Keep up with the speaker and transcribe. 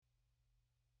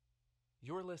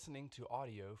You're listening to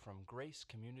audio from Grace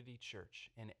Community Church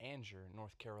in Anger,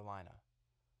 North Carolina.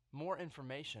 More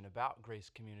information about Grace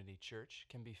Community Church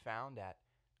can be found at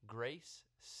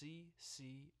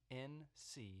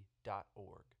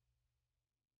graceccnc.org.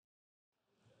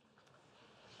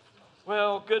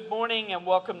 Well, good morning and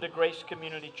welcome to Grace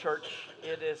Community Church.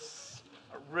 It is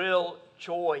a real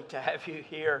joy to have you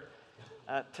here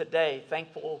today.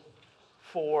 Thankful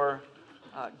for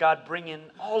God bringing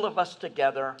all of us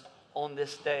together on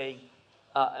this day,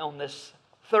 on this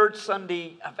third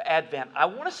Sunday of Advent. I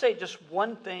want to say just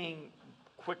one thing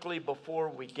quickly before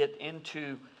we get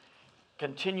into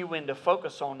continuing to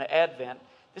focus on the Advent.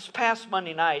 This past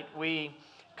Monday night, we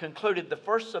concluded the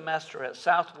first semester at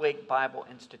Southwake Bible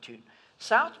Institute.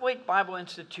 Southwake Bible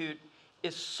Institute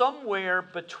is somewhere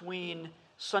between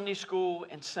Sunday school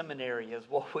and seminary, is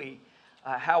what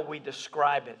how we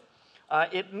describe it.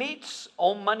 It meets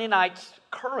on Monday nights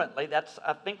currently. That's,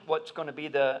 I think, what's going to be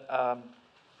the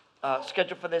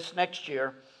schedule for this next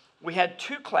year. We had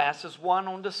two classes, one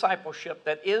on discipleship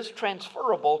that is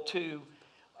transferable to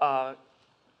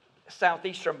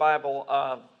Southeastern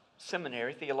Bible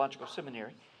Seminary, Theological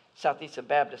Seminary, Southeastern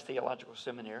Baptist Theological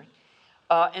Seminary.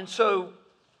 And so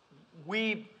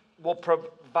we will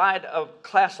provide a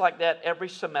class like that every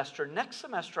semester. Next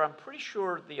semester, I'm pretty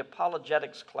sure the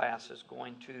apologetics class is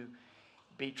going to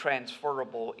be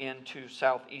transferable into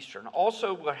Southeastern.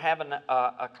 Also, we're having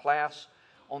a class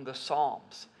on the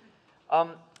Psalms.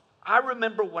 I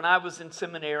remember when I was in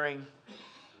seminary,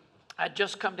 I'd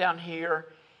just come down here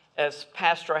as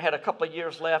pastor. I had a couple of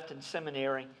years left in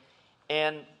seminary,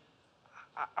 and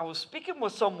I was speaking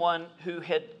with someone who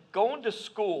had gone to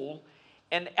school,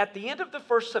 and at the end of the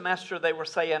first semester, they were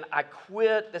saying, "I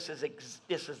quit. This is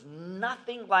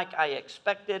nothing like I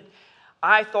expected.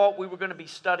 I thought we were going to be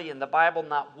studying the Bible.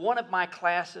 Not one of my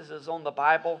classes is on the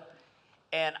Bible."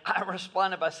 And I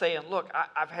responded by saying, "Look,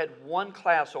 I've had one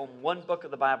class on one book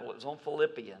of the Bible. It was on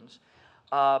Philippians.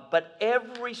 But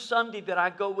every Sunday that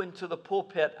I go into the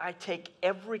pulpit, I take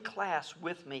every class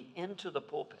with me into the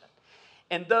pulpit.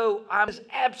 And though I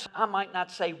might not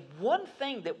say one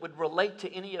thing that would relate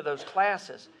to any of those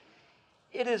classes,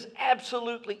 it is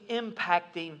absolutely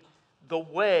impacting the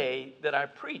way that I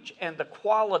preach and the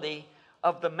quality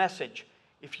of the message.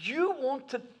 If you want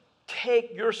to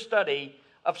take your study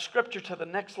of Scripture to the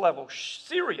next level,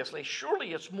 seriously,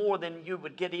 surely it's more than you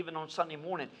would get even on Sunday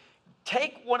morning.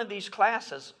 Take one of these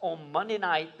classes on Monday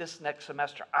night this next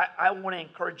semester. I want to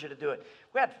encourage you to do it."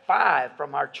 We had 5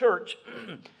 from our church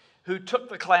who took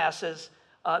the classes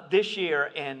this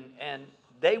year, and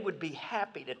they would be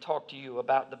happy to talk to you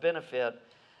about the benefit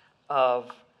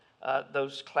of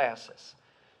those classes.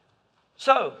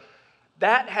 So,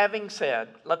 that having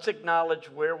said, let's acknowledge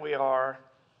where we are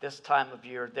this time of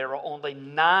year. There are only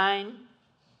 9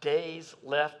 days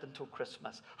left until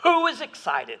Christmas. Who is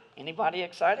excited? Anybody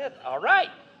excited? All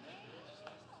right.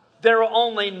 There are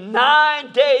only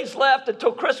 9 days left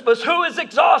until Christmas. Who is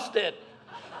exhausted?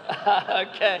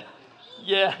 Okay.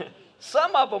 Yeah.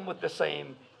 Some of them with the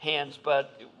same hands,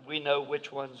 but we know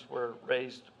which ones were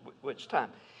raised which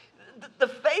time. The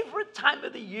favorite time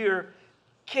of the year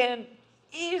can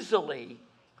easily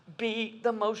be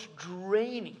the most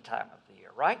draining time of the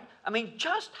year, right? I mean,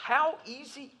 just how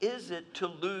easy is it to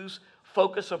lose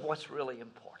focus of what's really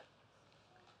important?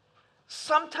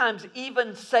 Sometimes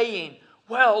even saying,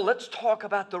 "Well, let's talk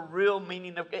about the real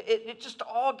meaning of it," it just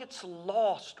all gets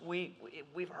lost.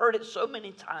 We've heard it so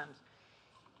many times.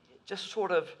 It just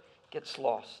sort of gets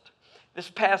lost. This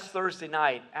past Thursday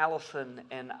night, Alison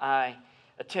and I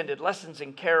attended Lessons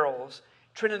and Carols.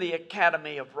 Trinity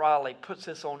Academy of Raleigh puts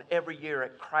this on every year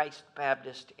at Christ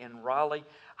Baptist in Raleigh.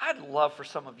 I'd love for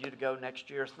some of you to go next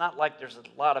year. It's not like there's a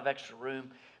lot of extra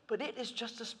room, but it is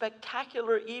just a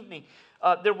spectacular evening.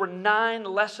 There were 9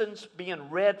 lessons being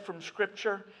read from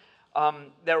Scripture.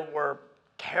 There were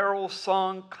carols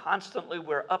sung constantly.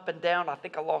 We're up and down. I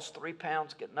think I lost 3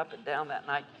 pounds getting up and down that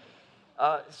night.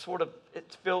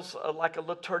 It feels like a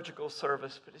liturgical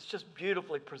service, but it's just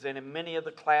beautifully presented. Many of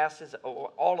the classes,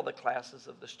 or all of the classes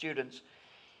of the students,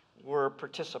 were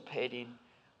participating.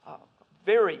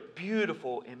 Very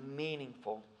beautiful and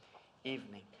meaningful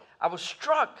evening. I was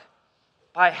struck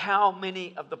by how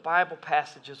many of the Bible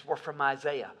passages were from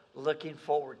Isaiah, looking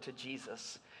forward to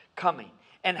Jesus coming,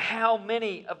 and how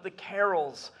many of the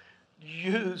carols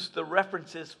used the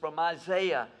references from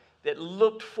Isaiah that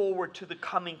looked forward to the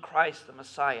coming Christ, the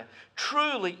Messiah.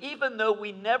 Truly, even though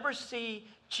we never see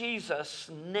Jesus'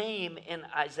 name in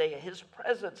Isaiah, his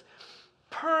presence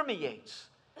permeates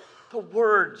the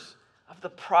words of the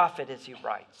prophet as he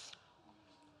writes.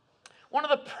 One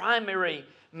of the primary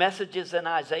messages in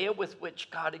Isaiah with which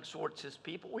God exhorts his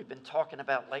people, we've been talking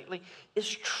about lately, is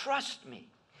trust me.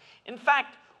 In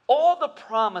fact, all the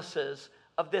promises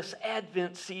of this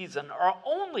Advent season are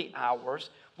only ours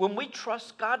when we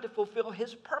trust God to fulfill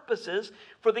his purposes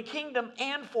for the kingdom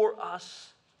and for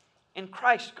us in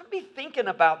Christ. We're going to be thinking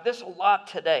about this a lot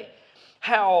today.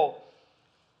 How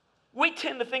we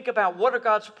tend to think about what are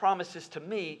God's promises to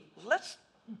me. Let's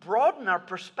broaden our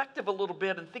perspective a little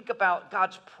bit and think about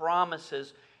God's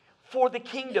promises for the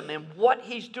kingdom and what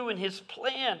he's doing, his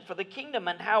plan for the kingdom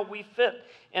and how we fit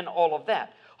in all of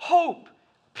that. Hope,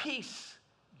 peace,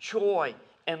 joy,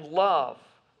 and love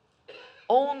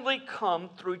only come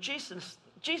through Jesus.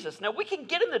 Now, we can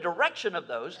get in the direction of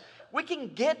those. We can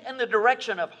get in the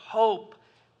direction of hope,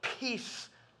 peace,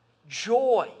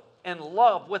 joy, and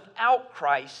love without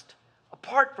Christ,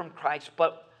 apart from Christ.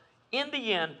 But in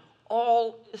the end,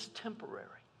 all is temporary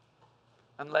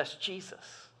unless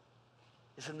Jesus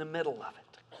is in the middle of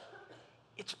it.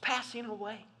 It's passing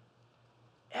away.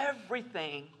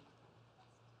 Everything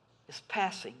is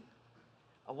passing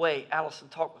away. Alison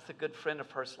talked with a good friend of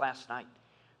hers last night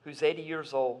who's 80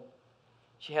 years old.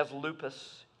 She has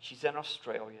lupus. She's in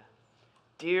Australia.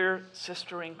 Dear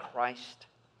sister in Christ,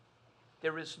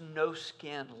 there is no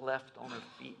skin left on her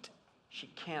feet. She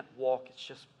can't walk. It's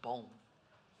just bone.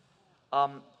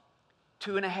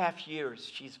 2.5 years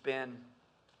she's been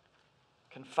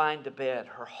confined to bed.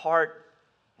 Her heart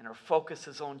and her focus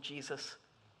is on Jesus.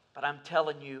 But I'm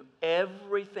telling you,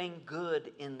 everything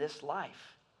good in this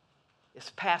life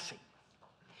is passing.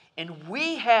 And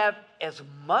we have as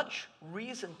much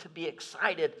reason to be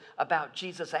excited about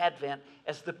Jesus' advent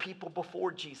as the people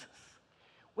before Jesus.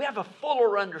 We have a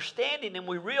fuller understanding, and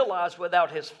we realize without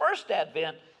his first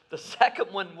advent, the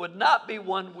second one would not be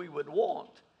one we would want.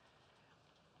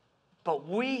 But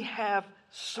we have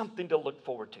something to look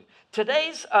forward to.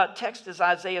 Today's text is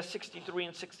Isaiah 63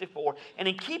 and 64. And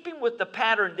in keeping with the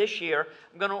pattern this year,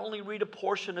 I'm going to only read a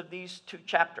portion of these 2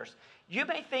 chapters. You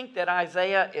may think that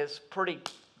Isaiah is pretty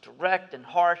direct and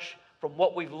harsh from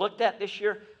what we've looked at this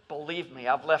year. Believe me,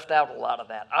 I've left out a lot of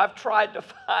that. I've tried to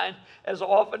find as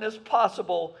often as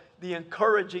possible the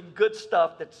encouraging good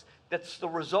stuff that's the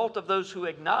result of those who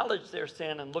acknowledge their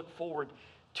sin and look forward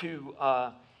to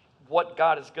what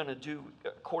God is going to do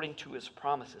according to his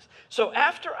promises. So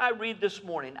after I read this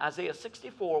morning, Isaiah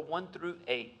 64, 1 through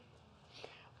 8,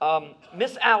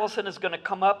 Miss Allison is going to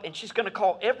come up and she's going to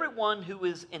call everyone who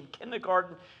is in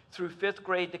kindergarten through 5th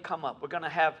grade to come up. We're going to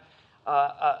have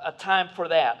a time for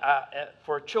that,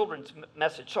 for a children's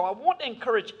message. So I want to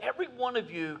encourage every one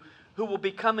of you who will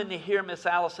be coming to hear Miss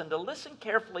Allison to listen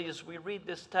carefully as we read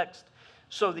this text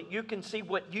so that you can see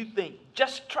what you think.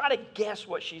 Just try to guess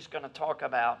what she's going to talk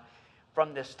about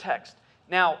from this text.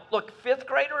 Now, look, 5th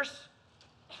graders,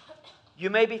 you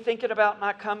may be thinking about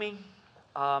not coming.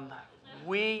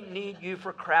 We need you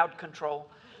for crowd control.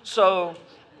 So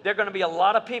there are going to be a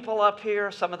lot of people up here.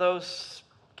 Some of those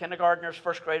kindergartners,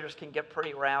 1st graders can get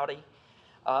pretty rowdy.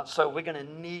 So we're going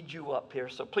to need you up here.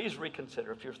 So please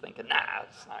reconsider if you're thinking, nah,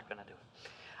 it's not going to do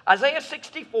it. Isaiah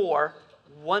 64,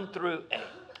 1 through 8.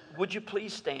 Would you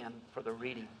please stand for the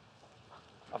reading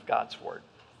of God's word?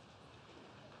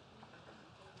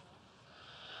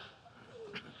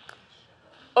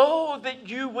 Oh, that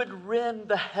you would rend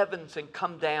the heavens and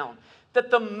come down, that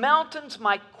the mountains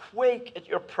might quake at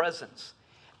your presence,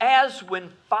 as when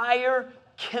fire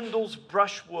kindles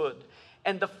brushwood,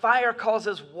 and the fire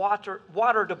causes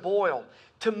water to boil,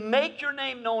 to make your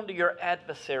name known to your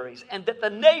adversaries, and that the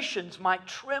nations might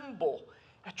tremble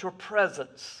at your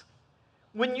presence.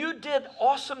 When you did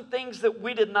awesome things that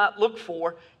we did not look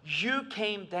for, you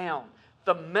came down.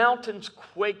 The mountains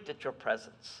quaked at your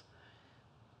presence.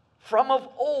 From of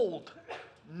old,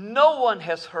 no one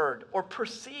has heard or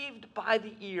perceived by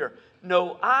the ear.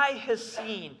 No eye has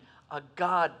seen a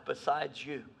God besides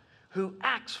you, who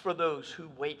acts for those who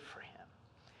wait for him.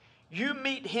 You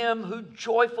meet him who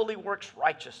joyfully works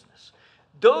righteousness,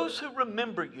 those who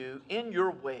remember you in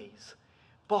your ways.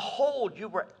 Behold, you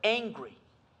were angry,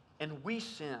 and we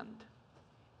sinned.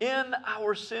 In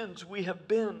our sins we have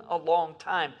been a long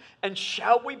time, and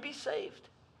shall we be saved?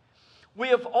 We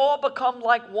have all become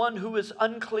like one who is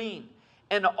unclean,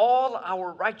 and all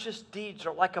our righteous deeds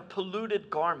are like a polluted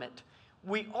garment.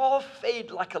 We all fade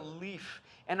like a leaf,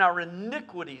 and our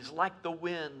iniquities like the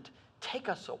wind take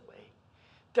us away.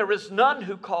 There is none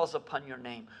who calls upon your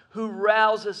name, who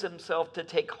rouses himself to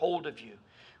take hold of you.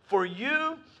 For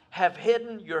you have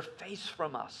hidden your face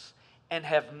from us, and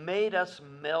have made us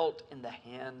melt in the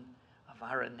hand of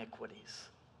our iniquities.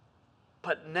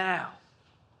 But now,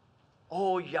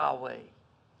 O Yahweh,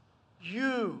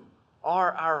 you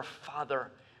are our Father.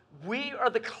 We are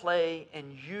the clay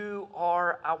and you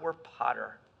are our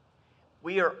potter.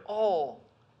 We are all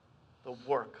the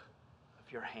work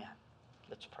of your hand.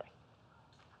 Let's pray.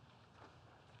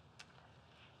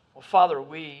 Well, Father,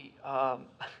 we are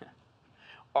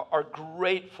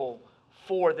grateful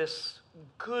for this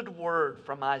good word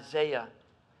from Isaiah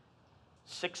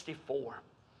 64.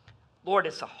 Lord,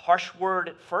 it's a harsh word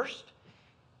at first,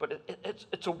 but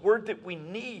it's a word that we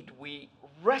need. We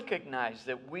recognize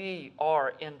that we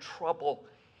are in trouble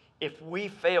if we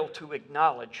fail to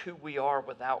acknowledge who we are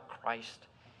without Christ.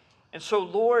 And so,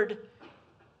 Lord,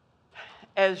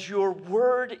 as your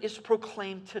word is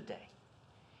proclaimed today,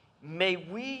 may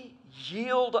we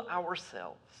yield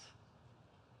ourselves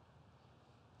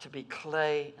to be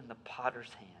clay in the potter's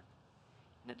hand.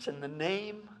 And it's in the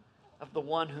name of the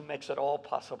one who makes it all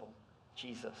possible,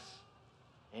 Jesus.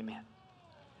 Amen.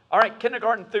 All right,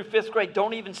 kindergarten through 5th grade,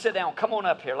 don't even sit down. Come on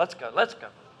up here. Let's go. Let's go.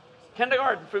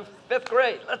 Kindergarten through 5th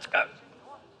grade. Let's go.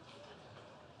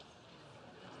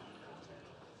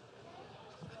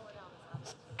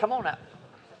 Come on up.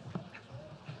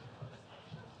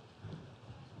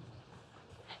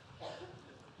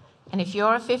 And if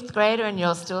you're a 5th grader and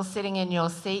you're still sitting in your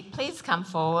seat, please come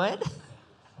forward.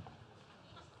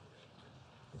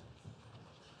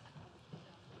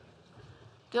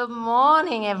 Good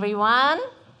morning, everyone.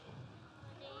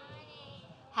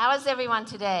 How is everyone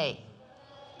today?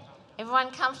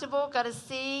 Everyone comfortable? Got a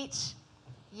seat?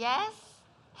 Yes?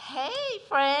 Hey,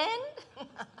 friend.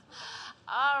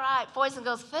 All right, boys and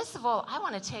girls, first of all, I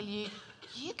want to tell you,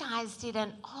 you guys did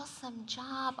an awesome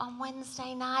job on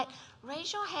Wednesday night.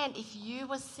 Raise your hand if you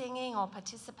were singing or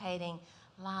participating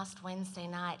last Wednesday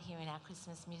night here in our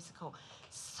Christmas musical.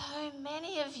 So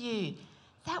many of you.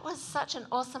 That was such an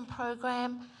awesome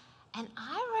program. And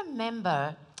I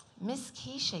remember Miss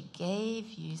Keisha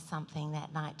gave you something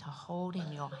that night to hold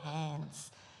in your hands.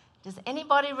 Does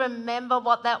anybody remember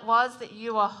what that was that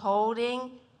you were holding?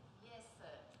 Yes,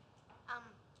 sir.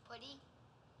 Putty.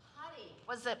 Putty.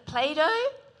 Was it Play-Doh?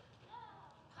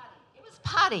 Putty. It was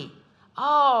putty.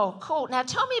 Oh, cool. Now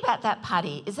tell me about that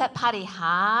putty. Is that putty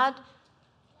hard?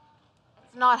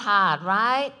 It's not hard,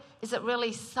 right? Is it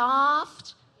really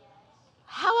soft?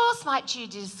 How else might you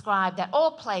describe that?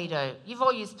 Or Play-Doh. You've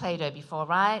all used Play-Doh before,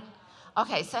 right?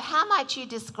 Okay, so how might you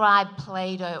describe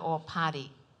Play-Doh or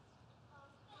putty?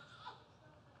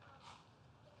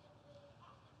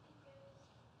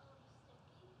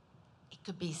 It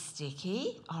could be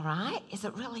sticky, all right. Is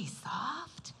it really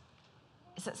soft?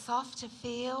 Is it soft to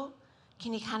feel?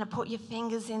 Can you kind of put your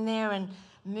fingers in there and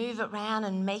move it around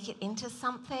and make it into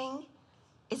something?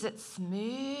 Is it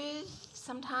smooth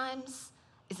sometimes?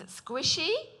 Is it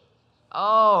squishy?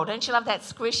 Oh, don't you love that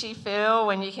squishy feel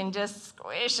when you can just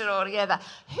squish it all together?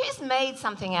 Who's made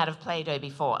something out of Play-Doh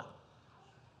before?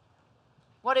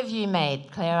 What have you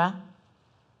made, Clara?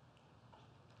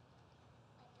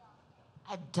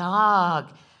 A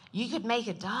dog. You could make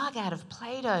a dog out of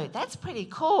Play-Doh. That's pretty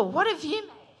cool. What have you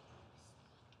made?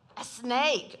 A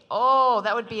snake. Oh,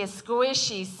 that would be a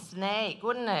squishy snake,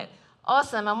 wouldn't it?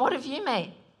 Awesome. And what have you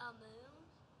made?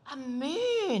 A moon.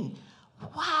 A moon.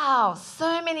 Wow,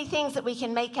 so many things that we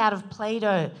can make out of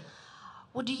Play-Doh.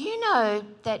 Well, do you know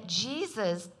that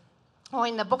Jesus, or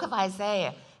in the book of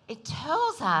Isaiah, it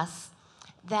tells us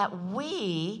that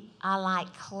we are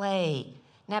like clay.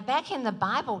 Now, back in the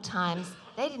Bible times,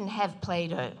 they didn't have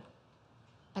Play-Doh,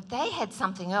 but they had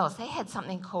something else. They had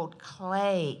something called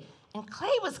clay. And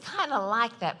clay was kind of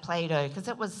like that Play-Doh because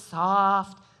it was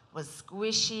soft, was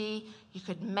squishy. You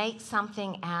could make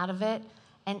something out of it.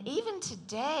 And even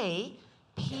today,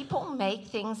 people make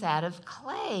things out of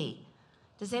clay.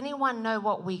 Does anyone know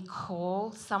what we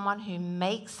call someone who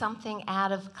makes something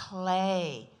out of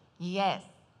clay? Yes.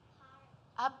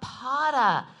 A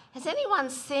potter. Has anyone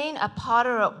seen a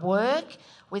potter at work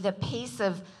with a piece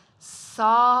of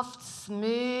soft,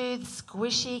 smooth,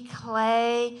 squishy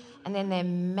clay, and then they're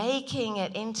making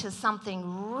it into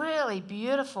something really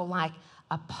beautiful like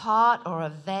a pot or a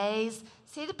vase?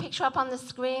 See the picture up on the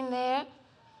screen there?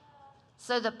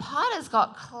 So the potter's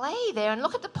got clay there, and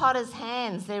look at the potter's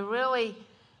hands. They're really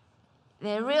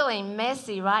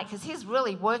messy, right? Because he's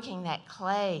really working that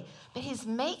clay. But he's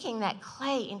making that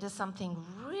clay into something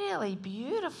really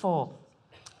beautiful.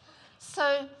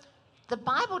 So the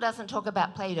Bible doesn't talk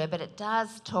about Play-Doh, but it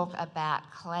does talk about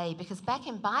clay. Because back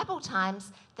in Bible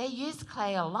times, they used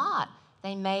clay a lot.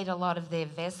 They made a lot of their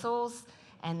vessels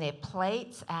and their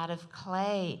plates out of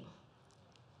clay.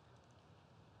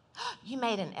 You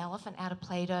made an elephant out of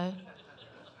Play-Doh?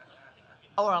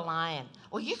 Or a lion?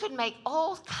 Well, you could make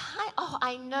all kinds. Oh,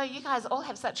 I know, you guys all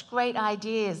have such great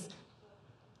ideas.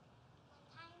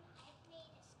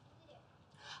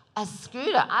 A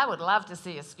scooter. I would love to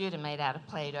see a scooter made out of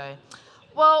Play-Doh.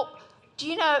 Well, do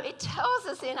you know, it tells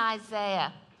us in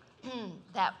Isaiah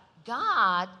that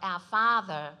God, our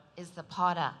Father, is the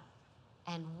potter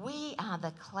and we are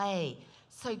the clay.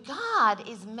 So God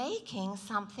is making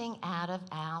something out of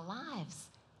our lives.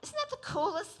 Isn't that the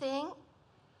coolest thing?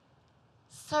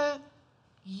 So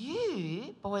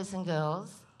you, boys and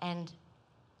girls, and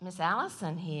Miss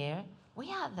Alison here, we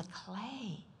are the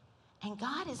clay. And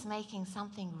God is making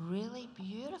something really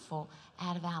beautiful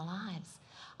out of our lives.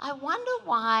 I wonder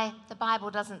why the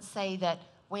Bible doesn't say that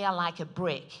we are like a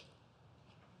brick.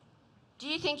 Do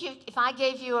you think if I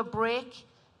gave you a brick,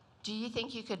 do you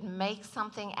think you could make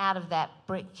something out of that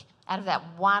brick, out of that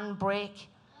one brick?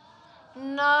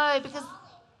 No, because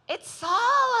it's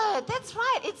solid. That's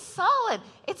right, it's solid.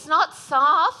 It's not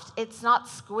soft, it's not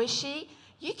squishy.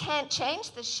 You can't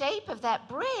change the shape of that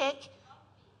brick.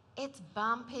 It's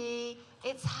bumpy,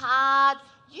 it's hard.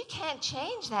 You can't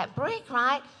change that brick,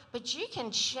 right? But you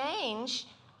can change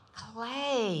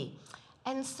clay.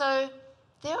 And so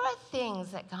there are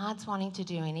things that God's wanting to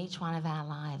do in each one of our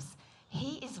lives.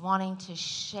 He is wanting to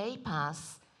shape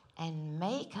us and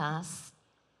make us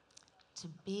to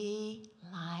be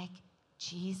like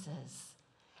Jesus.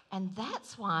 And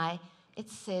that's why it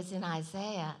says in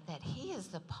Isaiah that he is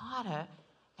the potter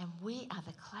and we are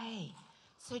the clay.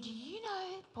 So do you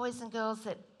know, boys and girls,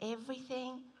 that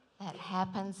everything that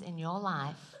happens in your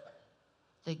life,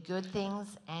 the good things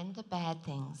and the bad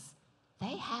things,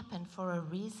 they happen for a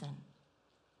reason.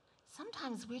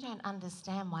 Sometimes we don't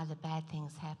understand why the bad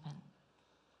things happen.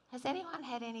 Has anyone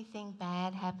had anything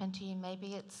bad happen to you?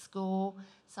 Maybe at school,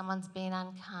 someone's been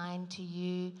unkind to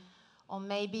you, or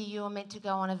maybe you were meant to go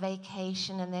on a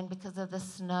vacation and then because of the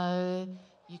snow,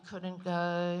 you couldn't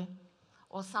go,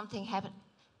 or something happened.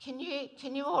 Can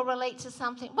you all relate to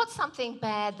something? What's something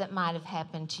bad that might have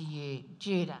happened to you,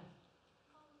 Judah?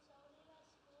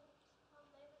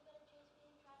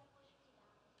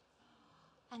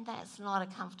 And that's not a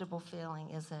comfortable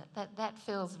feeling, is it? That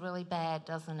feels really bad,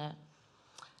 doesn't it?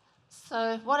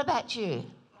 So what about you? Is it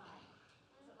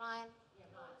Ryan? Yeah,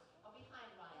 Ryan. I'll be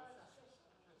behind Ryan.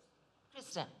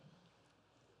 Kristen.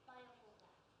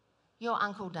 Your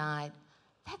uncle died.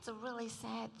 That's a really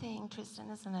sad thing, Tristan,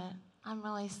 isn't it? I'm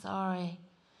really sorry.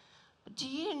 But do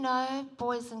you know,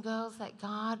 boys and girls, that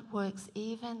God works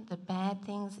even the bad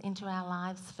things into our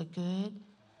lives for good?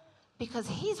 Because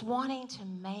he's wanting to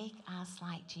make us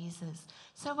like Jesus.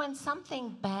 So when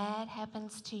something bad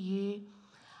happens to you,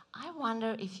 I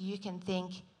wonder if you can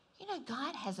think, you know,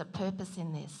 God has a purpose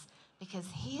in this because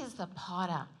he is the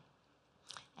potter.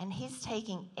 And he's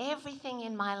taking everything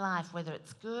in my life, whether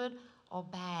it's good or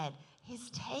bad, he's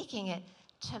taking it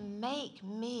to make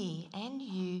me and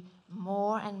you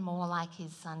more and more like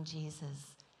his son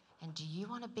Jesus. And do you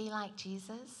want to be like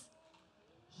Jesus?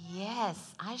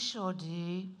 Yes, I sure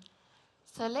do.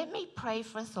 So let me pray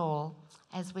for us all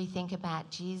as we think about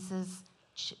Jesus,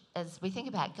 as we think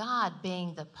about God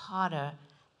being the potter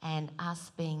and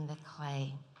us being the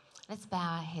clay. Let's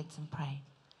bow our heads and pray.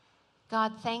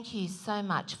 God, thank you so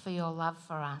much for your love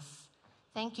for us.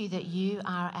 Thank you that you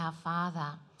are our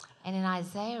Father. And in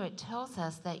Isaiah, it tells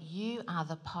us that you are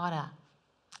the potter.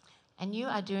 And you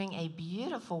are doing a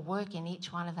beautiful work in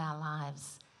each one of our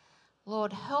lives.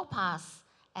 Lord, help us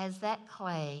as that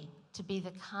clay to be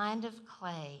the kind of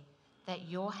clay that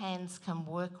your hands can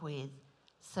work with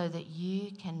so that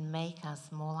you can make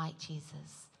us more like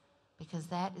Jesus. Because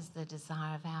that is the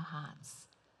desire of our hearts.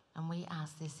 And we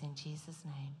ask this in Jesus'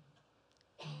 name.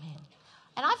 Amen.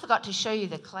 And I forgot to show you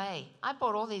the clay. I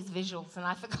bought all these visuals and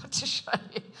I forgot to show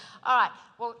you. All right,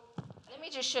 well, let me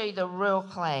just show you the real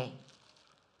clay.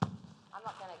 I'm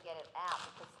not going to get it out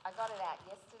because I got it out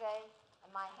yesterday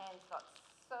and my hands got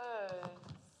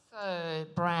so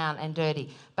brown and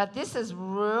dirty. But this is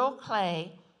real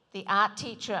clay. The art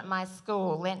teacher at my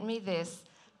school lent me this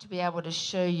to be able to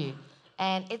show you.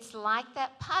 And it's like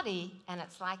that putty and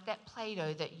it's like that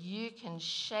Play-Doh that you can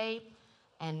shape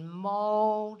and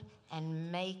mold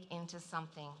and make into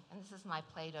something. And this is my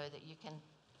Play-Doh that you can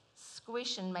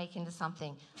squish and make into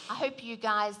something. I hope you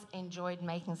guys enjoyed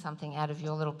making something out of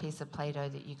your little piece of Play-Doh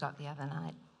that you got the other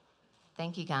night.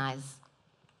 Thank you, guys.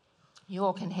 You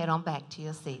all can head on back to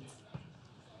your seats.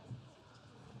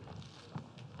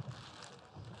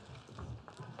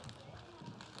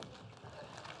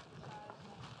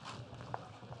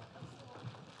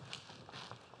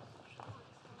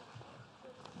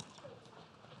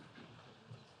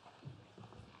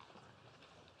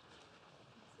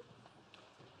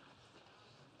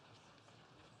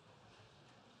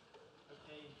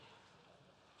 Okay,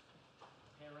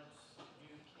 parents,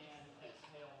 you can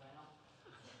exhale now.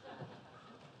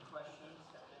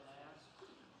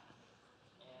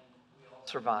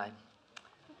 survive.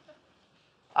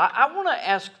 I want to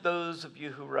ask those of you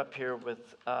who were up here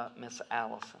with Miss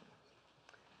Allison,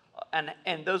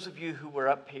 and those of you who were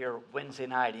up here Wednesday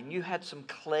night, and you had some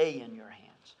clay in your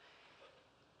hands.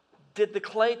 Did the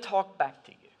clay talk back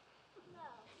to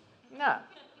you? No.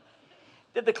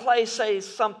 Did the clay say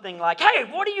something like, "Hey,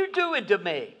 what are you doing to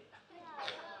me?"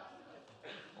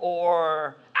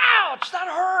 Or, "Ouch, that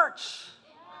hurts."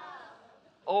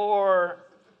 Or,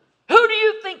 "Who do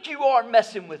you think you are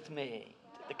messing with me?"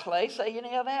 Did the clay say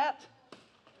any of that?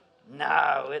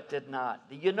 No, it did not.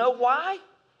 Do you know why?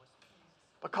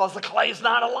 Because the clay's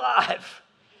not alive.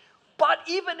 But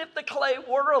even if the clay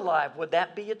were alive, would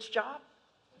that be its job?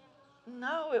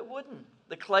 No, it wouldn't.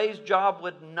 The clay's job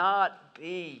would not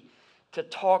be to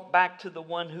talk back to the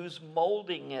one who's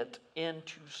molding it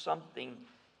into something,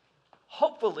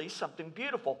 hopefully something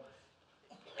beautiful.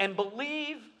 And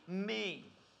believe me,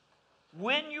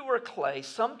 when you are clay,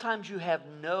 sometimes you have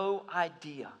no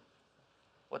idea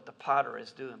what the potter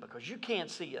is doing because you can't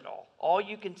see it all. All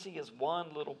you can see is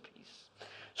one little piece.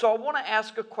 So I want to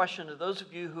ask a question to those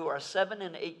of you who are 7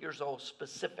 and 8 years old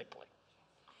specifically.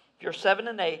 If you're 7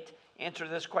 and 8, answer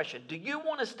this question. Do you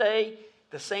want to stay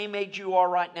the same age you are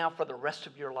right now for the rest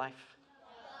of your life?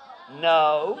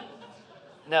 No.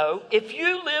 No. If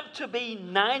you live to be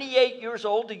 98 years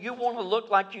old, do you want to look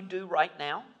like you do right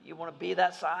now? You want to be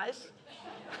that size?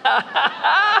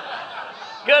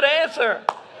 Good answer.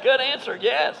 Good answer,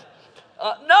 yes.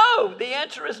 No, the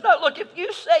answer is no. Look, if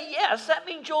you say yes, that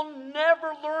means you'll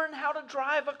never learn how to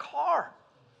drive a car.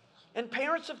 And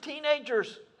parents of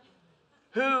teenagers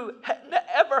who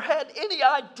never had any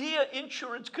idea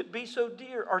insurance could be so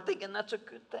dear are thinking that's a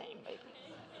good thing, maybe.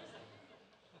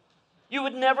 You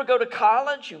would never go to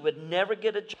college. You would never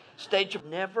get a stage of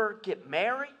never get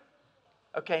married.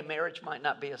 Okay, marriage might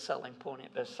not be a selling point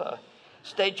at this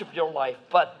stage of your life,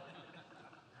 but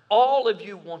all of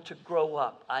you want to grow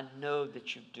up. I know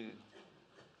that you do.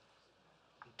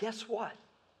 Guess what?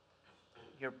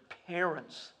 Your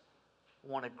parents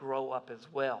want to grow up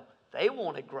as well. They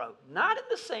want to grow, not in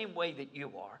the same way that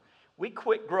you are. We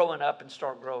quit growing up and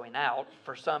start growing out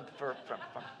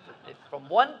from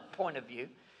one point of view.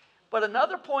 But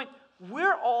another point,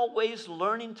 we're always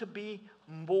learning to be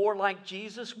more like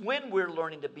Jesus. When we're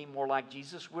learning to be more like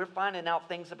Jesus, we're finding out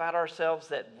things about ourselves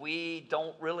that we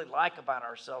don't really like about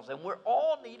ourselves. And we're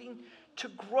all needing to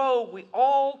grow. We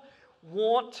all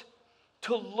want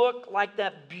to look like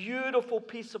that beautiful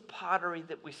piece of pottery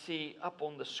that we see up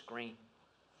on the screen.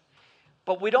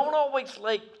 But we don't always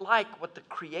like what the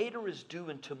Creator is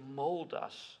doing to mold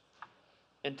us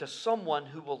into someone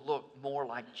who will look more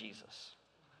like Jesus.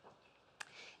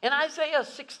 In Isaiah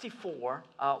 64,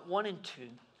 1 and 2,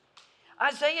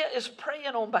 Isaiah is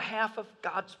praying on behalf of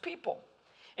God's people.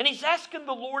 And he's asking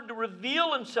the Lord to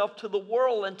reveal himself to the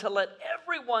world and to let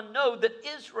everyone know that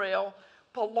Israel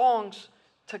belongs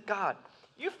to God.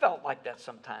 You felt like that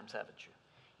sometimes, haven't you?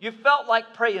 You felt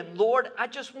like praying, Lord, I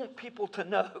just want people to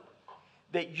know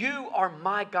that you are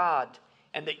my God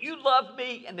and that you love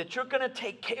me and that you're going to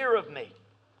take care of me.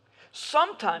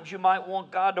 Sometimes you might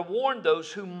want God to warn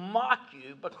those who mock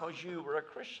you because you were a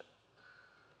Christian.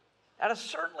 That is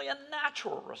certainly a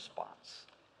natural response.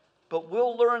 But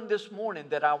we'll learn this morning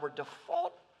that our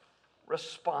default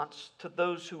response to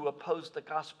those who oppose the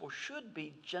gospel should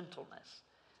be gentleness.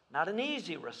 Not an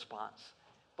easy response,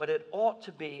 but it ought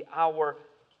to be our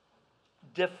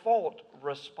default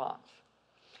response.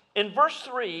 In verse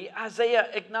 3, Isaiah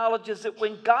acknowledges that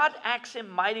when God acts in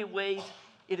mighty ways,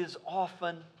 it is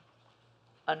often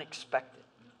unexpected.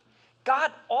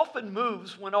 God often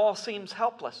moves when all seems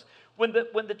helpless. When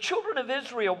the children of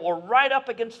Israel were right up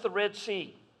against the Red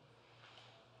Sea,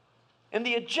 and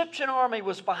the Egyptian army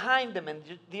was behind them, and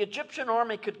the Egyptian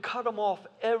army could cut them off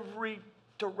every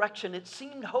direction. It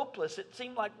seemed hopeless. It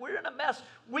seemed like we're in a mess.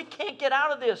 We can't get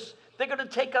out of this. They're going to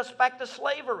take us back to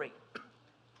slavery.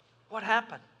 What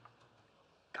happened?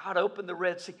 God opened the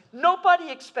Red Sea. Nobody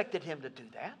expected him to do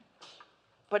that,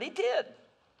 but he did.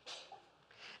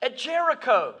 At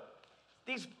Jericho,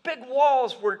 these big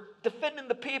walls were defending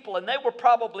the people, and they were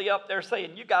probably up there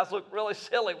saying, you guys look really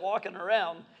silly walking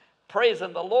around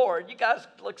praising the Lord. You guys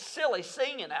look silly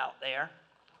singing out there.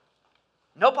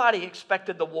 Nobody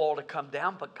expected the wall to come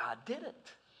down, but God did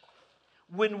it.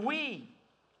 When we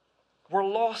were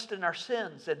lost in our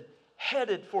sins and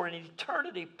headed for an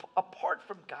eternity apart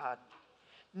from God,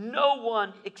 no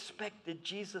one expected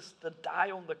Jesus to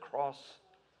die on the cross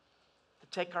to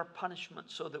take our punishment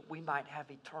so that we might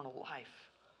have eternal life.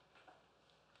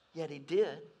 Yet he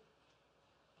did.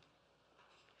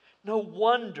 No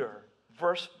wonder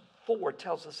verse 4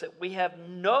 tells us that we have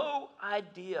no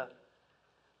idea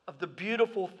of the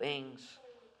beautiful things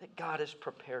that God has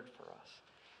prepared for us.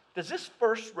 Does this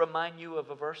verse remind you of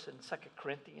a verse in 2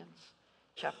 Corinthians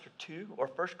chapter 2 or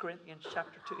 1 Corinthians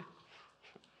chapter 2?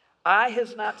 Eye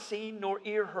has not seen nor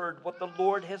ear heard what the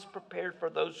Lord has prepared for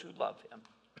those who love him,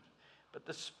 but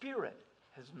the Spirit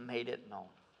has made it known.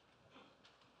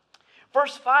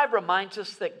 Verse 5 reminds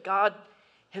us that God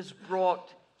has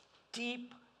brought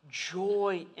deep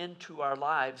joy into our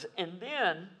lives. And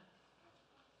then,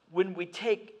 when we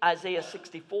take Isaiah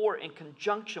 64 in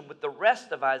conjunction with the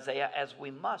rest of Isaiah, as we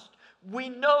must, we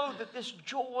know that this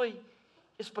joy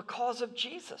is because of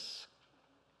Jesus.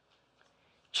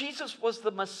 Jesus was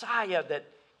the Messiah that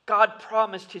God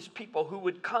promised his people who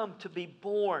would come to be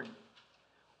born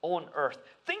on earth.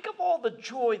 Think of all the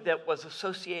joy that was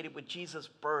associated with Jesus'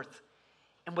 birth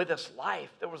and with his life.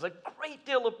 There was a great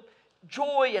deal of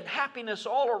joy and happiness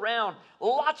all around.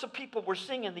 Lots of people were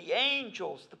singing. The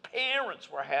angels, the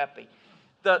parents were happy.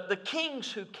 The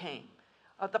kings who came,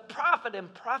 the prophet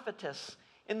and prophetess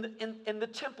in the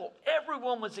temple.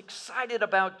 Everyone was excited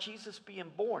about Jesus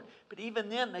being born. But even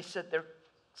then they said there are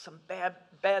some bad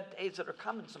days that are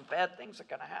coming. Some bad things are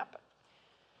going to happen.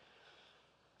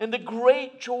 And the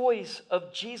great joys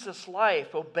of Jesus'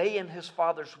 life, obeying his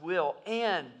Father's will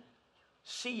and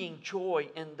seeing joy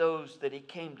in those that he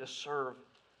came to serve.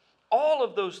 All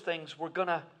of those things were going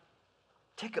to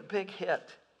take a big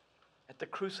hit at the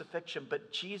crucifixion,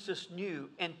 but Jesus knew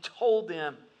and told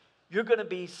them, you're going to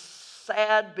be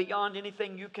sad beyond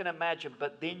anything you can imagine,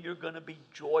 but then you're going to be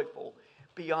joyful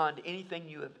beyond anything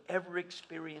you have ever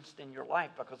experienced in your life,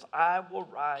 because I will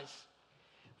rise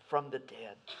from the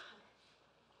dead.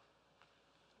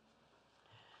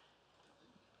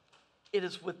 It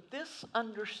is with this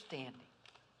understanding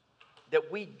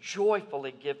that we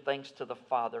joyfully give thanks to the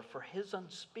Father for his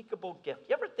unspeakable gift.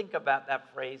 You ever think about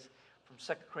that phrase from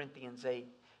 2 Corinthians 8?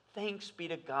 Thanks be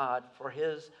to God for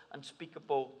his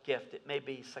unspeakable gift. It may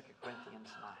be 2 Corinthians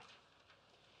 9.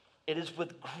 It is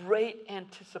with great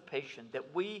anticipation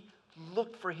that we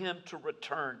look for him to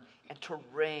return and to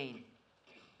reign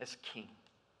as king.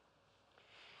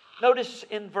 Notice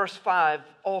in verse 5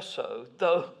 also,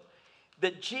 though,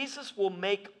 that Jesus will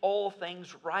make all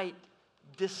things right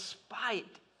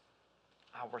despite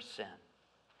our sin.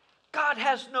 God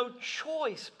has no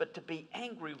choice but to be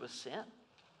angry with sin.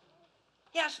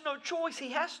 He has no choice.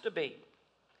 He has to be.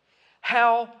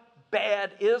 How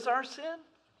bad is our sin?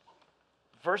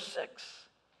 Verse 6.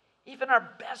 Even our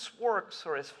best works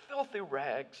are as filthy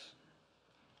rags.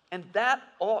 And that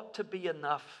ought to be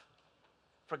enough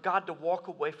for God to walk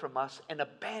away from us and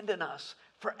abandon us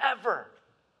forever.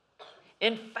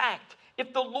 In fact,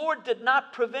 if the Lord did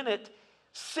not prevent it,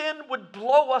 sin would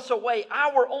blow us away.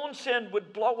 Our own sin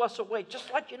would blow us away.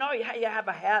 Just like, how you have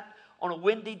a hat on a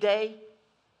windy day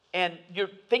and you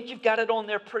think you've got it on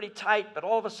there pretty tight, but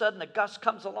all of a sudden a gust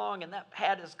comes along and that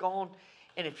hat is gone.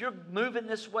 And if you're moving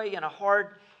this way in a hard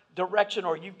direction,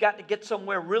 or you've got to get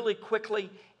somewhere really quickly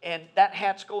and that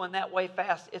hat's going that way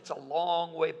fast, it's a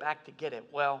long way back to get it.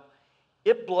 Well,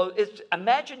 it blows.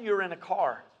 Imagine you're in a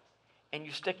car and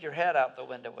you stick your head out the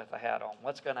window with a hat on.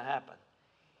 What's going to happen?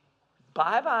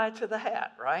 Bye-bye to the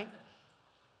hat, right?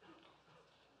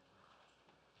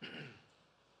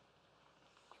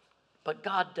 But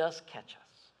God does catch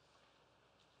us.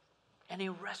 And he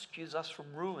rescues us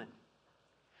from ruin.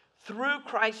 Through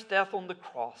Christ's death on the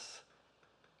cross,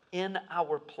 in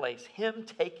our place, him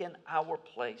taking our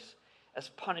place as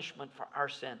punishment for our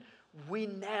sin. We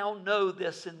now know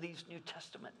this in these New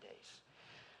Testament days.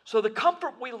 So the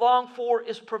comfort we long for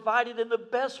is provided in the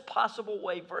best possible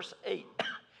way. Verse 8.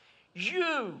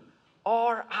 You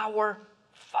are our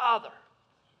Father.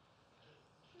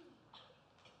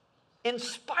 In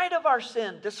spite of our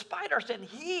sin, despite our sin,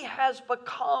 he has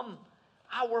become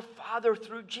our Father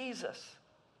through Jesus.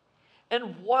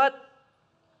 And what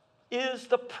is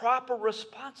the proper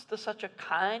response to such a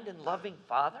kind and loving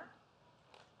Father?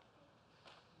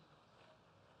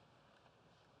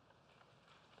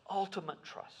 Ultimate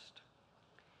trust.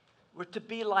 We're to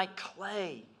be like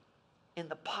clay in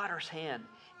the potter's hand.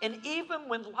 And even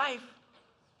when life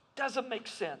doesn't make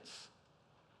sense,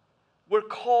 we're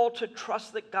called to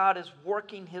trust that God is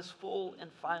working his full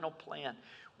and final plan,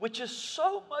 which is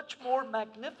so much more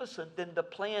magnificent than the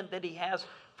plan that he has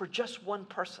for just one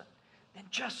person, than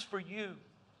just for you.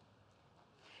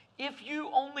 If you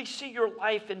only see your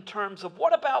life in terms of,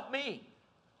 what about me?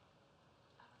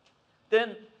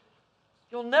 Then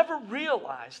you'll never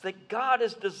realize that God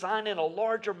is designing a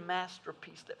larger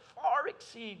masterpiece that far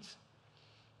exceeds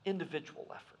individual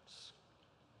efforts.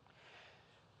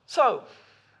 So,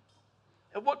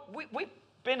 we've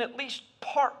been at least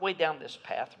part way down this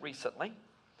path recently.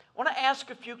 I want to ask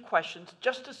a few questions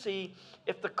just to see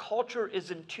if the culture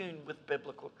is in tune with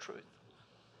biblical truth.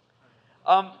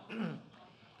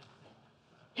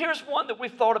 Here's one that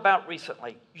we've thought about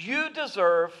recently. You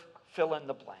deserve fill in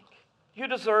the blank. You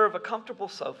deserve a comfortable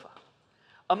sofa,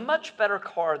 a much better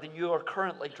car than you are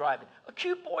currently driving, a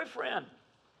cute boyfriend,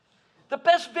 the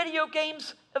best video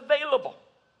games available.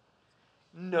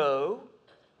 No,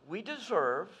 we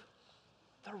deserve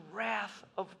the wrath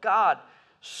of God.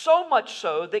 So much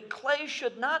so that clay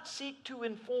should not seek to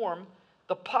inform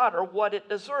the potter what it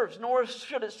deserves, nor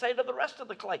should it say to the rest of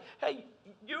the clay, hey,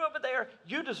 you over there,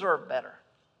 you deserve better.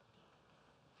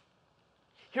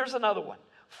 Here's another one.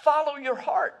 Follow your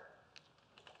heart.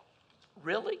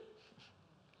 Really?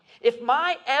 If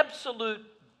my absolute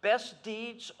best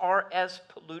deeds are as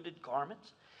polluted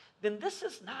garments, then this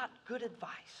is not good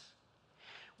advice.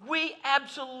 We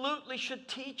absolutely should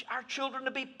teach our children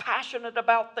to be passionate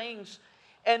about things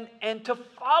and to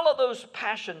follow those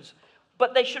passions.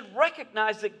 But they should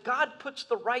recognize that God puts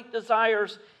the right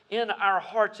desires in our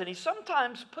hearts. And He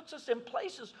sometimes puts us in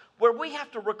places where we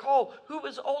have to recall who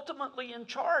is ultimately in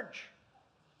charge.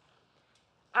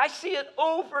 I see it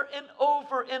over and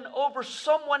over and over.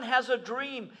 Someone has a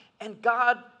dream and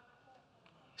God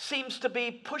seems to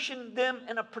be pushing them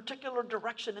in a particular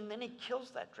direction, and then He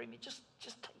kills that dream. He just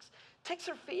takes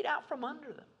their feet out from under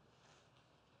them.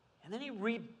 And then He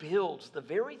rebuilds the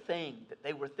very thing that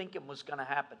they were thinking was going to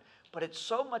happen. But it's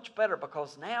so much better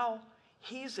because now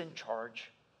He's in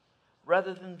charge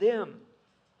rather than them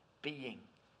being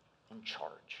in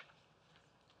charge.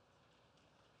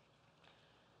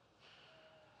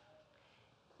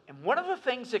 And one of the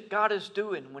things that God is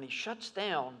doing when He shuts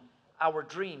down our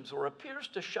dreams, or appears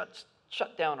to shut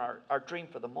down our dream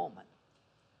for the moment,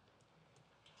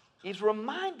 He's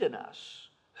reminding us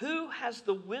who has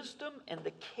the wisdom and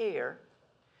the care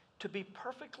to be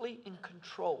perfectly in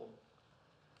control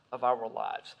of our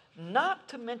lives. Not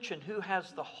to mention who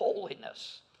has the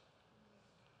holiness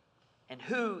and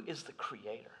who is the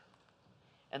creator.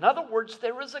 In other words,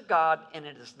 there is a God and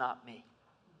it is not me.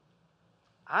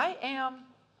 I am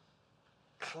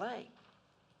clay.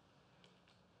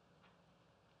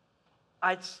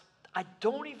 I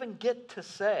don't even get to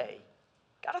say,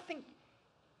 gotta think,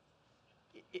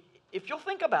 if you'll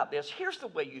think about this, here's the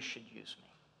way you should use me.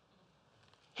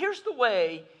 Here's the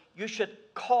way you should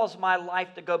cause my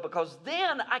life to go, because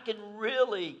then I can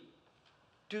really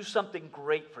do something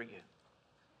great for you.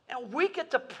 Now, we get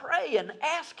to pray and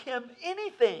ask Him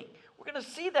anything. We're going to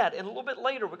see that in a little bit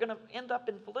later. We're going to end up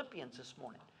in Philippians this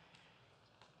morning.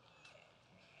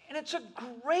 And it's a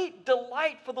great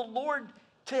delight for the Lord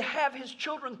to have His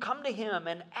children come to Him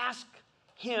and ask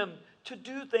Him to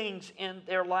do things in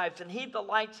their lives. And He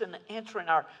delights in answering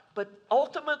but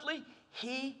ultimately,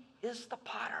 He is the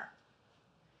potter.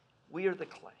 We are the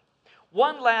clay.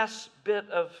 One last bit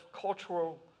of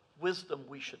cultural wisdom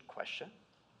we should question.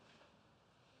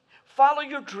 Follow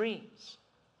your dreams.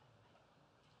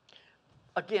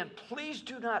 Again, please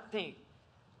do not think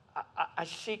I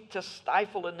seek to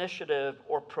stifle initiative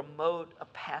or promote a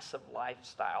passive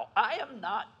lifestyle. I am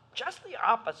not. Just the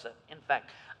opposite, in fact.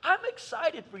 I'm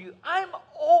excited for you. I'm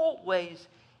always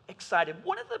excited.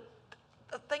 One of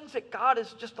the things that God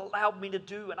has just allowed me to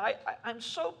do, and I'm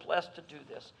so blessed to do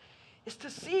this, is to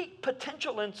see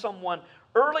potential in someone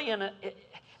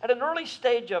at an early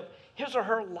stage of his or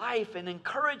her life and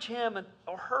encourage him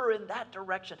or her in that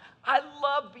direction. I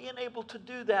love being able to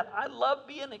do that. I love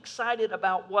being excited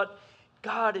about what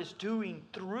God is doing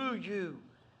through you.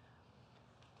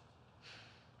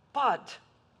 But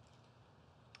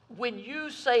when you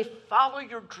say follow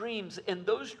your dreams, and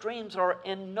those dreams are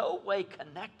in no way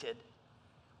connected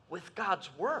with God's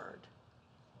word,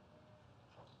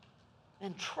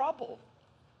 then trouble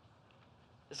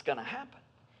is going to happen.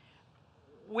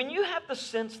 When you have the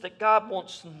sense that God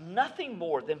wants nothing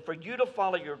more than for you to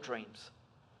follow your dreams,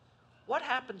 what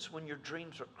happens when your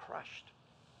dreams are crushed?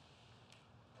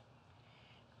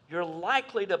 You're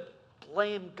likely to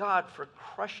blame God for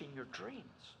crushing your dreams.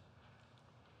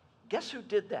 Guess who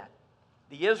did that?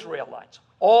 The Israelites,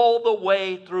 all the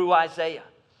way through Isaiah.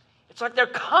 It's like they're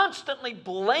constantly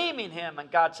blaming Him,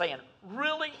 and God saying,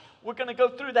 really? We're going to go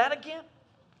through that again?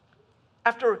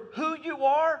 After who you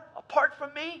are apart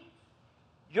from me,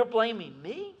 you're blaming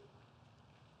me?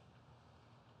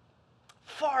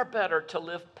 Far better to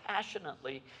live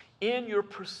passionately in your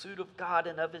pursuit of God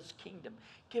and of His kingdom,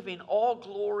 giving all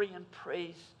glory and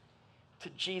praise to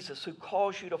Jesus, who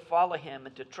calls you to follow Him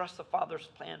and to trust the Father's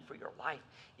plan for your life,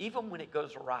 even when it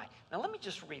goes awry. Now let me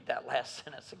just read that last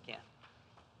sentence again.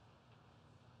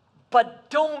 But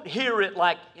don't hear it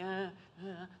like,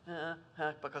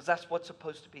 because that's what's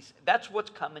supposed to be. That's what's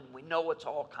coming. We know it's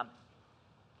all coming.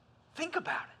 Think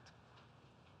about it.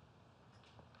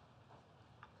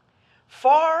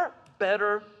 Far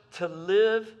better to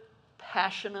live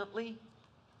passionately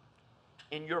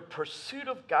in your pursuit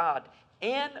of God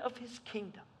and of His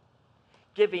kingdom,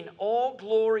 giving all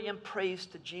glory and praise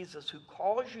to Jesus who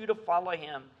calls you to follow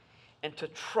Him and to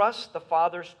trust the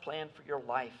Father's plan for your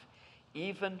life,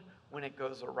 even when it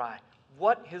goes awry.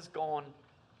 What has gone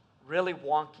really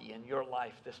wonky in your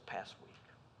life this past week?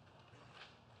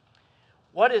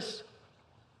 What has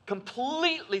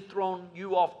completely thrown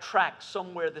you off track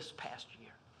somewhere this past year?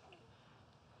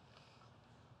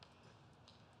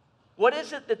 What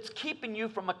is it that's keeping you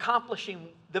from accomplishing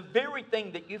the very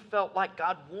thing that you felt like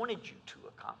God wanted you to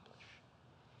accomplish?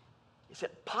 Is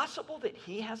it possible that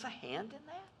He has a hand in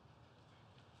that?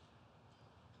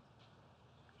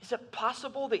 Is it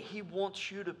possible that He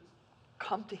wants you to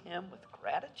come to Him with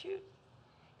gratitude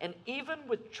and even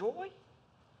with joy?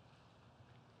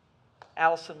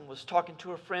 Alison was talking to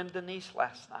her friend Denise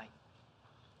last night.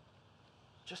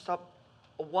 Just a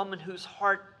woman whose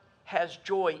heart has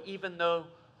joy even though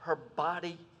her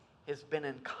body has been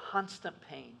in constant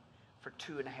pain for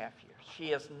 2.5 years. She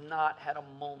has not had a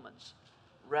moment's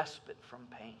respite from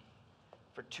pain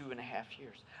for 2.5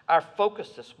 years. Our focus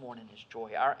this morning is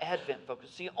joy, our Advent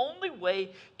focus. The only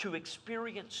way to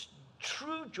experience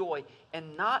true joy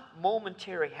and not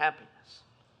momentary happiness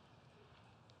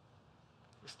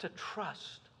is to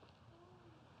trust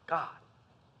God.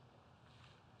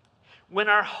 When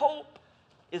our hope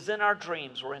is in our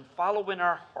dreams or in following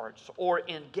our hearts or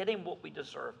in getting what we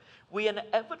deserve, we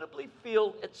inevitably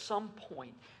feel at some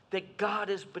point that God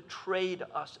has betrayed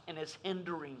us and is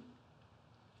hindering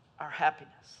our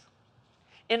happiness.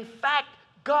 In fact,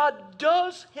 God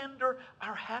does hinder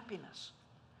our happiness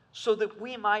so that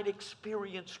we might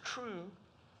experience true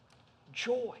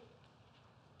joy.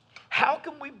 How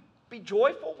can we be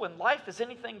joyful when life is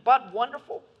anything but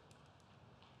wonderful?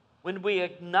 When we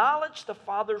acknowledge the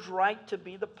Father's right to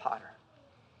be the potter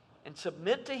and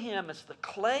submit to Him as the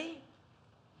clay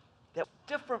that's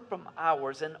different from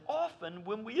ours. And often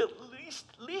when we at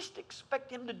least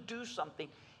expect Him to do something,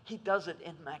 He does it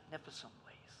in magnificent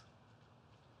ways.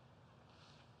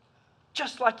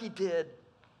 Just like He did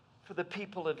for the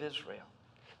people of Israel.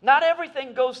 Not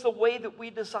everything goes the way that we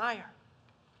desire.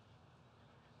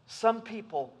 Some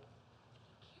people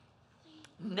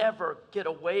never get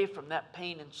away from that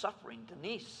pain and suffering.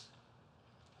 Denise,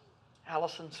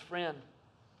 Alison's friend,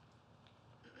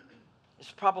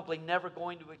 is probably never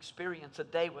going to experience a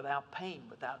day without pain,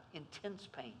 without intense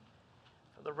pain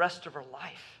for the rest of her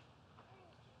life.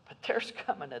 But there's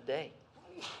coming a day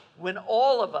when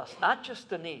all of us, not just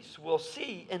Denise, will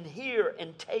see and hear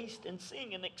and taste and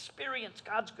sing and experience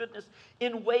God's goodness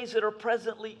in ways that are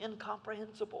presently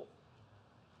incomprehensible.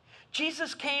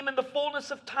 Jesus came in the fullness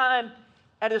of time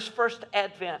at His first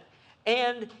advent,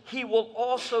 and He will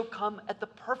also come at the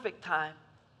perfect time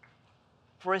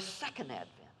for His second advent.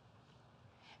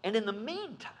 And in the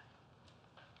meantime,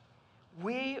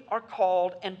 we are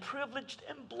called and privileged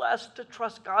and blessed to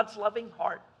trust God's loving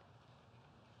heart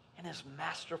and His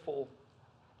masterful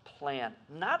plan,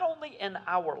 not only in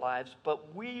our lives,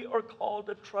 but we are called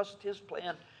to trust His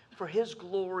plan for His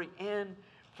glory and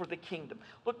for the kingdom.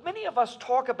 Look, many of us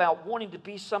talk about wanting to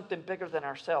be something bigger than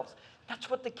ourselves. That's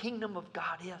what the kingdom of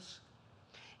God is.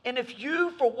 And if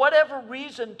you, for whatever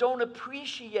reason, don't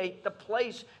appreciate the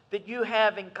place that you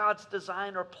have in God's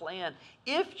design or plan,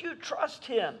 if you trust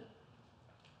Him,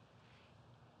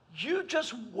 you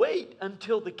just wait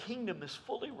until the kingdom is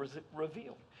fully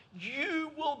revealed.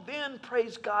 You will then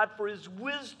praise God for His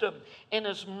wisdom and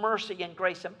His mercy and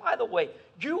grace. And by the way,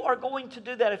 you are going to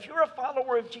do that. If you're a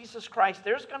follower of Jesus Christ,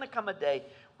 there's going to come a day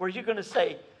where you're going to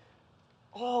say,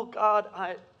 "Oh God,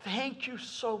 I thank you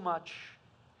so much."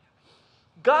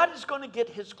 God is going to get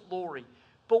His glory.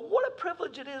 But what a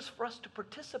privilege it is for us to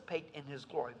participate in His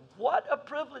glory. What a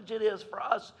privilege it is for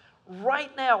us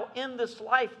right now in this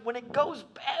life when it goes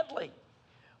badly,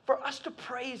 for us to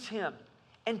praise Him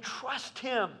and trust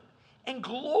Him and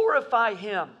glorify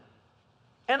Him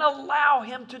and allow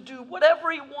Him to do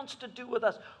whatever He wants to do with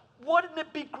us. Wouldn't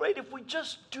it be great if we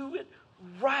just do it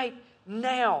right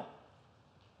now?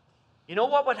 You know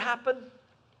what would happen?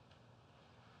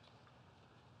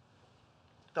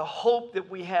 The hope that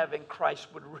we have in Christ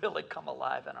would really come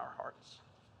alive in our hearts.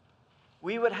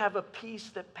 We would have a peace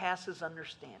that passes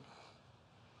understanding.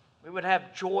 We would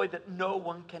have joy that no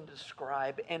one can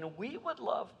describe, and we would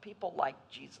love people like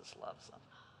Jesus loves them.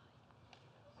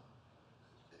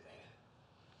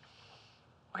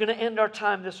 We're going to end our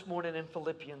time this morning in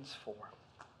Philippians 4.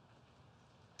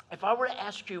 If I were to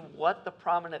ask you what the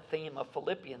prominent theme of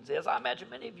Philippians is, I imagine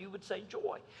many of you would say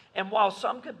joy. And while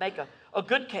some could make a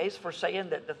good case for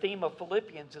saying that the theme of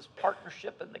Philippians is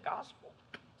partnership in the gospel,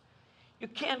 you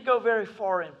can't go very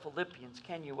far in Philippians,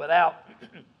 can you, without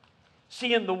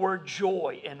seeing the word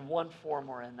joy in one form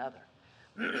or another.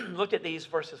 Look at these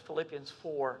verses, Philippians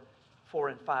 4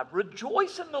 and 5.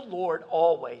 Rejoice in the Lord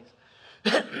always.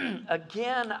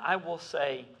 Again, I will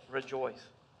say, rejoice.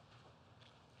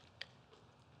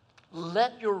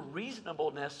 Let your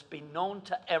reasonableness be known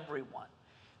to everyone.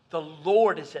 The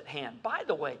Lord is at hand. By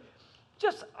the way,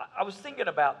 I was thinking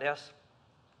about this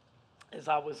as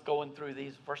I was going through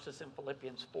these verses in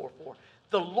Philippians 4:4.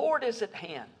 The Lord is at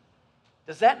hand.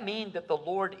 Does that mean that the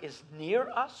Lord is near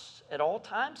us at all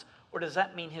times? Or does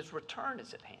that mean his return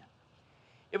is at hand?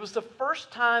 It was the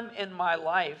first time in my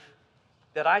life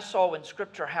that I saw in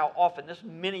Scripture how often, this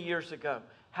many years ago,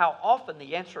 how often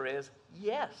the answer is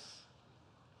yes.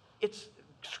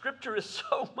 Scripture is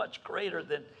so much greater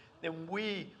than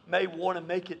we may want to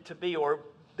make it to be, or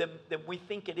than we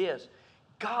think it is.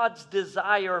 God's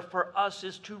desire for us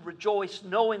is to rejoice,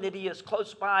 knowing that he is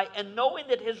close by and knowing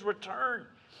that his return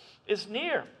is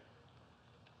near.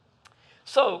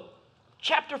 So,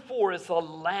 chapter 4 is the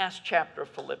last chapter of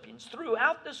Philippians.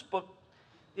 Throughout this book,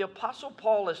 the Apostle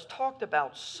Paul has talked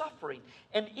about suffering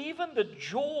and even the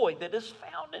joy that is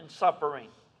found in suffering.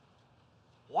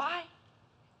 Why?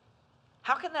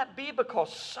 How can that be?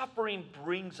 Because suffering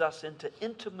brings us into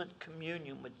intimate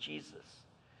communion with Jesus,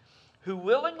 who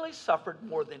willingly suffered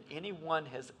more than anyone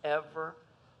has ever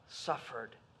suffered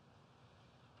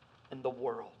in the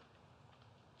world.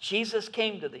 Jesus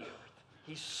came to the earth.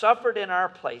 He suffered in our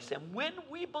place. And when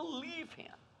we believe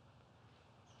him,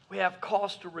 we have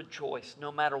cause to rejoice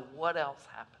no matter what else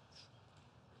happens.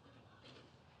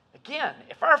 Again,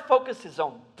 if our focus is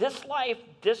on this life,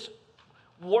 this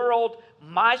world,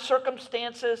 my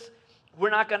circumstances, we're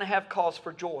not going to have cause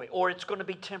for joy, or it's going to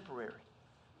be temporary.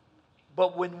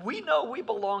 But when we know we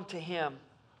belong to him,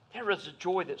 there is a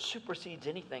joy that supersedes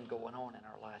anything going on in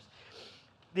our lives.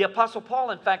 The Apostle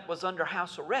Paul, in fact, was under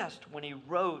house arrest when he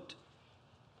wrote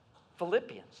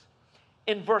Philippians.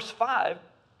 In verse 5,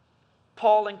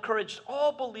 Paul encouraged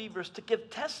all believers to give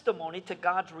testimony to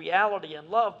God's reality and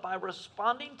love by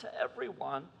responding to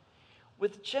everyone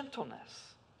with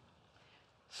gentleness.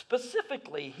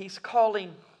 Specifically, he's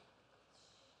calling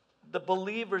the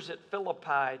believers at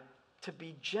Philippi to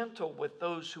be gentle with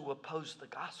those who oppose the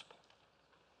gospel.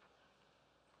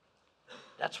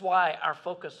 That's why our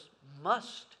focus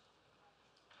must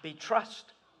be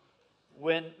trust.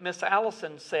 When Miss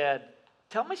Allison said,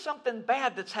 "Tell me something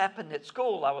bad that's happened at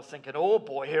school," I was thinking, oh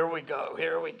boy, here we go.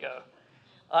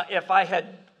 If I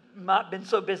had not been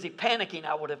so busy panicking,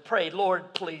 I would have prayed,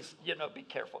 Lord, please, be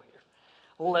careful here.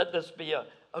 Let this be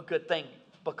a good thing,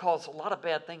 because a lot of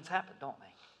bad things happen, don't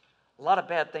they? A lot of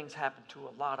bad things happen to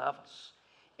a lot of us.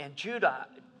 And Judah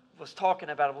was talking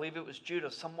about, I believe it was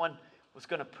Judah, someone was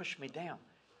going to push me down.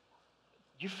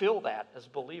 You feel that as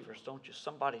believers, don't you?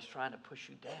 Somebody's trying to push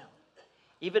you down.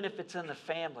 Even if it's in the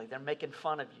family, they're making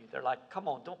fun of you. They're like, come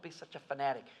on, don't be such a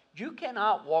fanatic. You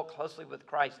cannot walk closely with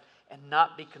Christ and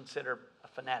not be considered a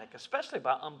fanatic, especially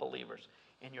by unbelievers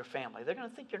in your family. They're going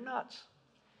to think you're nuts.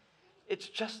 It's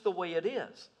just the way it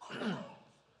is.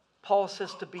 Paul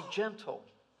says to be gentle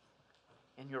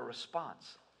in your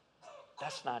response.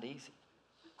 That's not easy.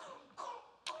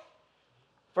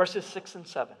 Verses 6 and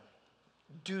 7.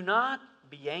 Do not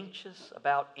be anxious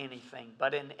about anything,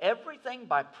 but in everything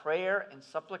by prayer and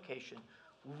supplication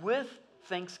with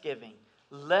thanksgiving,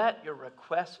 let your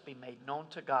requests be made known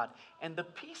to God. And the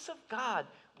peace of God,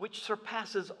 which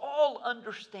surpasses all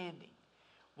understanding,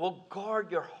 will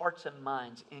guard your hearts and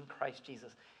minds in Christ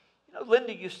Jesus.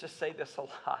 Linda used to say this a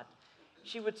lot.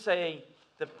 She would say,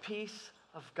 the peace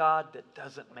of God that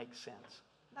doesn't make sense.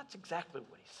 And that's exactly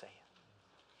what he's saying.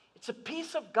 It's a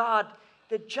peace of God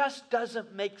that just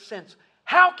doesn't make sense.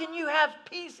 How can you have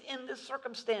peace in this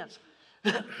circumstance?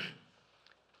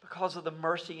 Because of the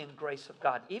mercy and grace of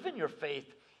God. Even your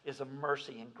faith is a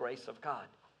mercy and grace of God.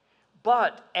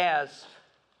 But as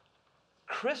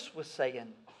Chris was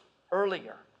saying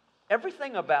earlier,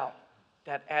 everything about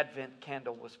that Advent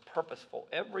candle was purposeful.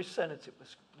 Every sentence, it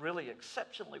was really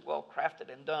exceptionally well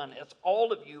crafted and done, as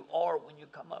all of you are when you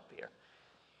come up here.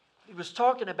 He was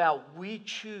talking about we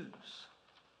choose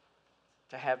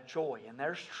to have joy, and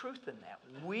there's truth in that.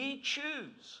 We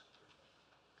choose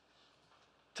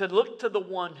to look to the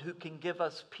one who can give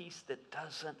us peace that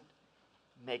doesn't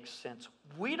make sense.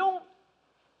 We don't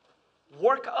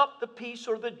work up the peace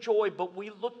or the joy, but we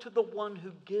look to the one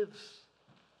who gives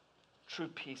true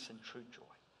peace, and true joy.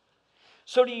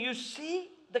 So do you see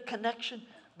the connection?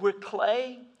 We're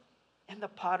clay in the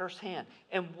potter's hand.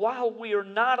 And while we are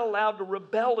not allowed to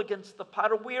rebel against the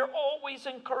potter, we are always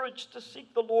encouraged to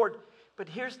seek the Lord. But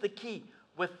here's the key: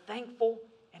 with thankful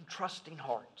and trusting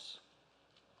hearts.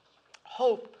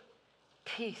 Hope,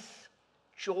 peace,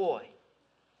 joy,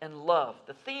 and love.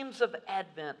 The themes of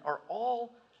Advent are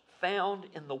all found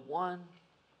in the one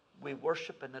we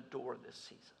worship and adore this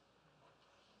season.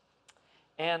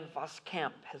 Anne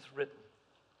Voskamp has written,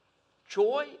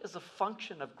 joy is a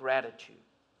function of gratitude,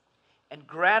 and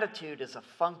gratitude is a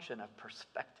function of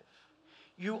perspective.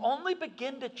 You only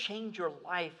begin to change your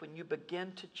life when you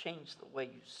begin to change the way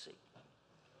you see.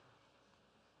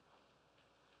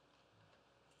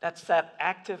 That's that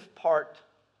active part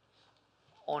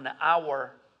in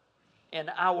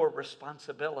our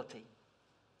responsibility.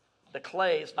 The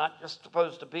clay is not just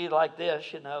supposed to be like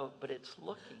this, but it's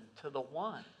looking to the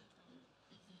one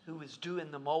who is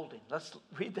doing the molding. Let's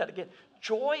read that again.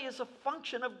 Joy is a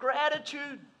function of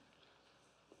gratitude.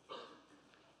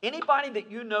 Anybody that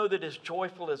you know that is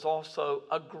joyful is also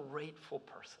a grateful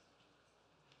person.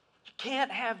 You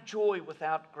can't have joy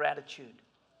without gratitude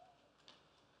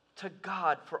to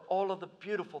God for all of the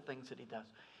beautiful things that He does.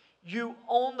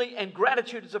 And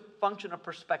gratitude is a function of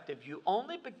perspective. You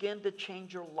only begin to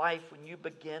change your life when you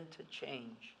begin to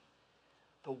change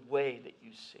the way that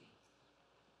you see.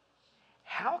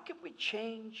 How can we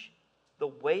change the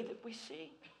way that we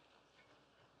see?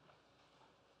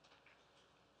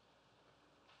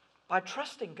 By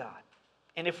trusting God.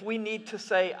 And if we need to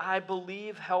say, I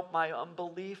believe, help my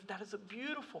unbelief, that is a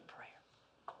beautiful prayer.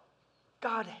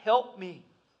 God, help me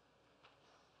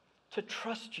to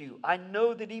trust you. I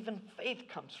know that even faith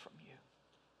comes from you.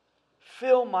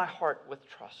 Fill my heart with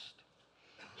trust.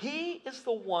 He is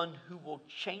the one who will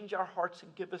change our hearts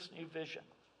and give us new vision.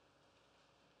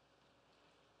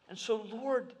 And so,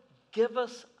 Lord, give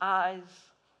us eyes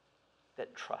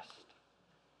that trust.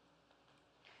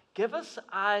 Give us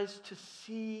eyes to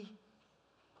see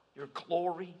your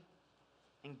glory,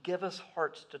 and give us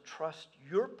hearts to trust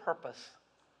your purpose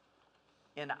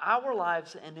in our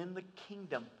lives and in the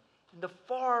kingdom, in the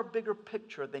far bigger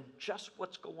picture than just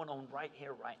what's going on right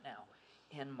here, right now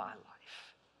in my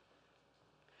life.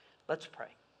 Let's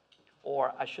pray.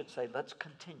 Or I should say, let's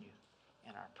continue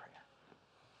in our prayer.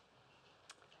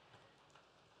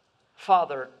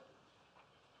 Father,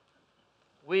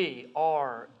 we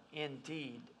are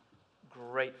indeed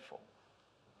grateful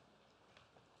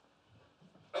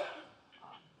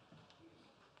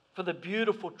for the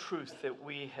beautiful truth that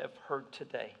we have heard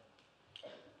today.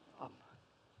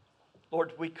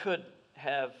 Lord, we could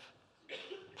have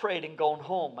prayed and gone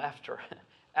home after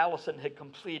Alison had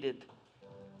completed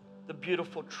the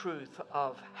beautiful truth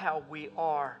of how we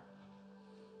are,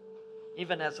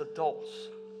 even as adults,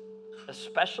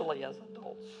 especially as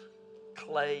adults,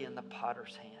 clay in the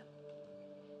potter's hand.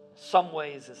 Some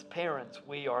ways, as parents,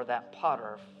 we are that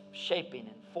potter, shaping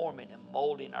and forming and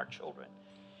molding our children.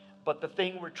 But the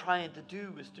thing we're trying to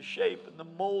do is to shape and to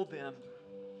mold them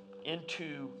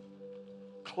into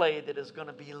clay that is going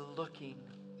to be looking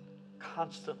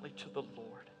constantly to the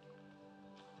Lord.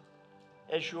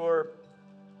 As your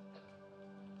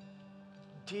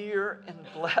dear and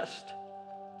blessed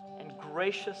and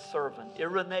gracious servant,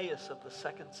 Irenaeus of the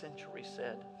 2nd century,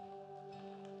 said,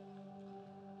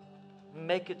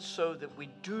 make it so that we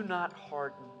do not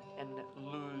harden and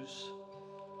lose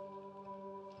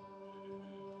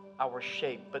our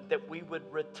shape, but that we would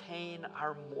retain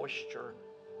our moisture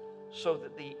so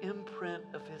that the imprint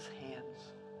of His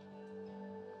hands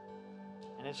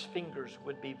and His fingers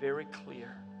would be very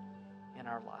clear in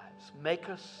our lives. Make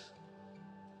us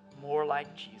more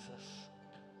like Jesus,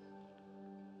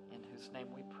 in whose name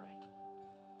we pray.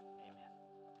 Amen.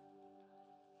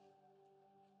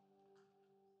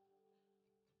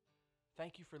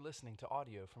 Thank you for listening to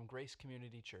audio from Grace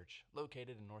Community Church,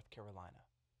 located in North Carolina.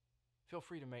 Feel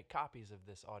free to make copies of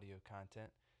this audio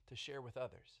content to share with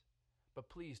others, but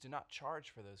please do not charge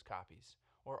for those copies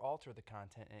or alter the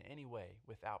content in any way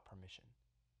without permission.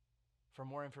 For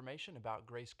more information about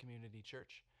Grace Community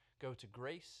Church, go to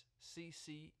graceccnc.org.